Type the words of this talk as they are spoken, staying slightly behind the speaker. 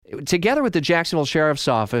Together with the Jacksonville Sheriff's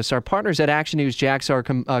Office, our partners at Action News Jax are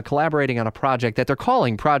collaborating on a project that they're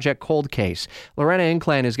calling Project Cold Case. Lorena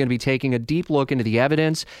Inclán is going to be taking a deep look into the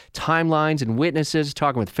evidence, timelines, and witnesses,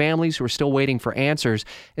 talking with families who are still waiting for answers.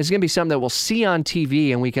 It's going to be something that we'll see on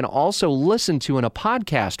TV, and we can also listen to in a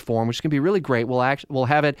podcast form, which is going to be really great. We'll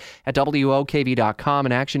have it at WOKV.com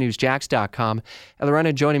and ActionNewsJax.com. And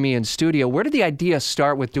Lorena joining me in studio. Where did the idea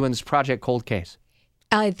start with doing this Project Cold Case?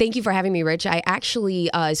 Thank you for having me, Rich. I actually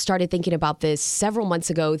started thinking about this several months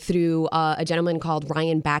ago through a gentleman called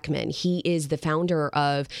Ryan Backman. He is the founder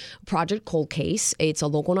of Project Cold Case. It's a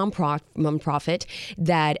local nonprofit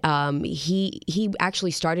that he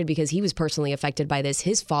actually started because he was personally affected by this.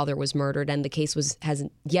 His father was murdered, and the case has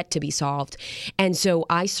yet to be solved. And so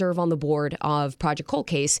I serve on the board of Project Cold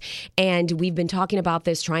Case, and we've been talking about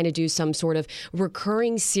this, trying to do some sort of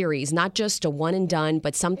recurring series, not just a one and done,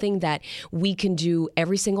 but something that we can do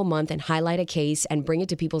every single month and highlight a case and bring it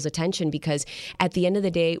to people's attention, because at the end of the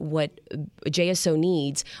day, what JSO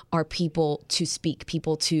needs are people to speak,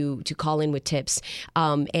 people to call in with tips.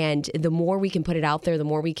 And the more we can put it out there, the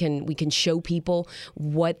more we can show people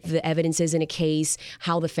what the evidence is in a case,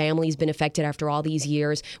 how the family's been affected after all these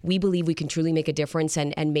years. We believe we can truly make a difference,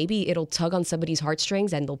 and maybe it'll tug on somebody's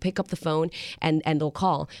heartstrings and they'll pick up the phone and they'll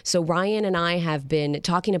call. So Ryan and I have been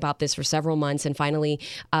talking about this for several months, and finally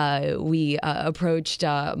we approached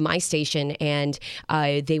my station, and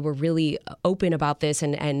they were really open about this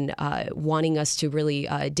and wanting us to really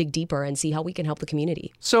dig deeper and see how we can help the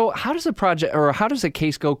community. So how does a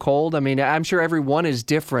case go cold? I mean, I'm sure every one is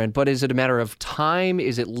different, but is it a matter of time?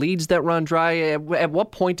 Is it leads that run dry? At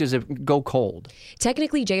what point does it go cold?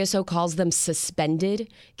 Technically, JSO calls them suspended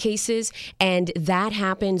cases, and that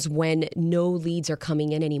happens when no leads are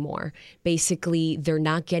coming in anymore. Basically, they're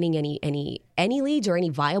not getting any leads or any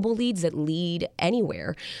viable leads that lead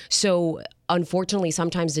anywhere. So unfortunately,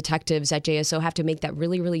 sometimes detectives at JSO have to make that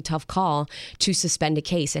really, really tough call to suspend a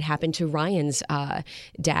case. It happened to Ryan's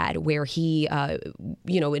dad, where he,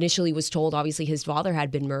 initially was told, obviously, his father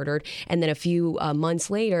had been murdered, and then a few months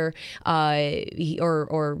later, a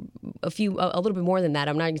little bit more than that,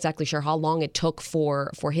 I'm not exactly sure how long it took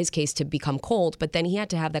for his case to become cold, but then he had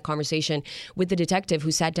to have that conversation with the detective,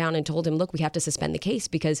 who sat down and told him, look, we have to suspend the case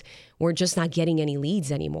because we're just not getting any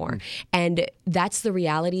leads anymore. And that's the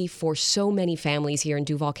reality for so many families here in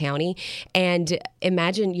Duval County. And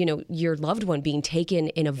imagine, your loved one being taken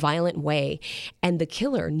in a violent way, and the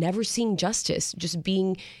killer never seeing justice, just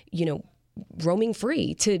being, roaming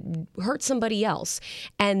free to hurt somebody else.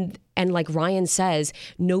 And like Ryan says,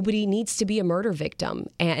 nobody needs to be a murder victim.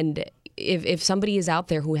 And if somebody is out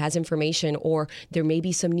there who has information, or there may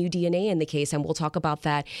be some new DNA in the case, and we'll talk about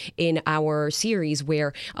that in our series,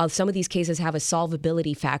 where some of these cases have a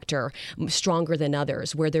solvability factor stronger than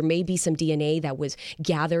others, where there may be some DNA that was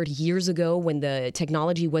gathered years ago when the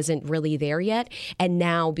technology wasn't really there yet. And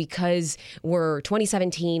now, because we're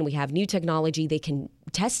 2017, we have new technology, they can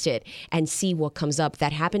test it and see what comes up.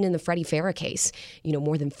 That happened in the Freddie Farah case.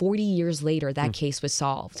 More than 40 years later, that case was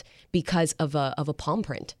solved because of a palm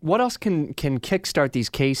print. What else can kickstart these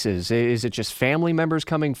cases? Is it just family members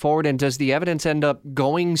coming forward? And does the evidence end up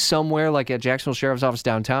going somewhere, like at Jacksonville Sheriff's Office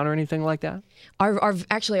downtown or anything like that? Our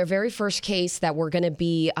very first case that we're going to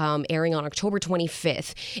be airing on October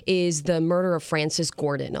 25th is the murder of Frances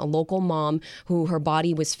Gordon, a local mom who her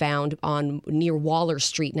body was found near Waller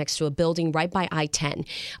Street, next to a building right by I-10.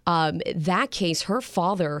 That case, her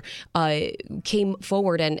father came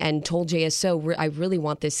forward and told JSO, I really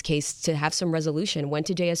want this case to have some resolution. Went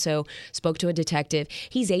to JSO, spoke to a detective.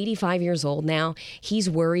 He's 85 years old now. He's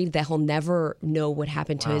worried that he'll never know what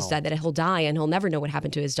happened to his dad, that he'll die and he'll never know what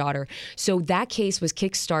happened to his daughter. So that case was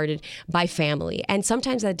kickstarted by family. And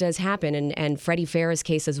sometimes that does happen. And Freddie Farah's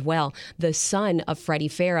case as well. The son of Freddie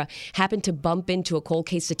Farah happened to bump into a cold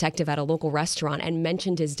case detective at a local restaurant and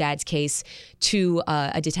mentioned his dad's case to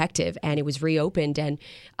a detective, and it was reopened, and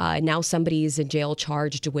now somebody is in jail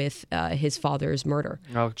charged with his father's murder.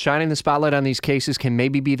 Well, shining the spotlight on these cases can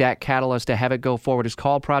maybe be that catalyst to have it go forward. It's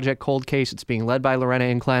called Project Cold Case. It's being led by Lorena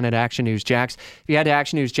Inclán at Action News Jax. If you head to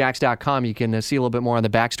actionnewsjax.com, you can see a little bit more on the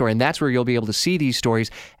backstory, and that's where you'll be able to see these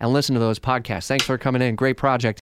stories and listen to those podcasts. Thanks for coming in. Great project.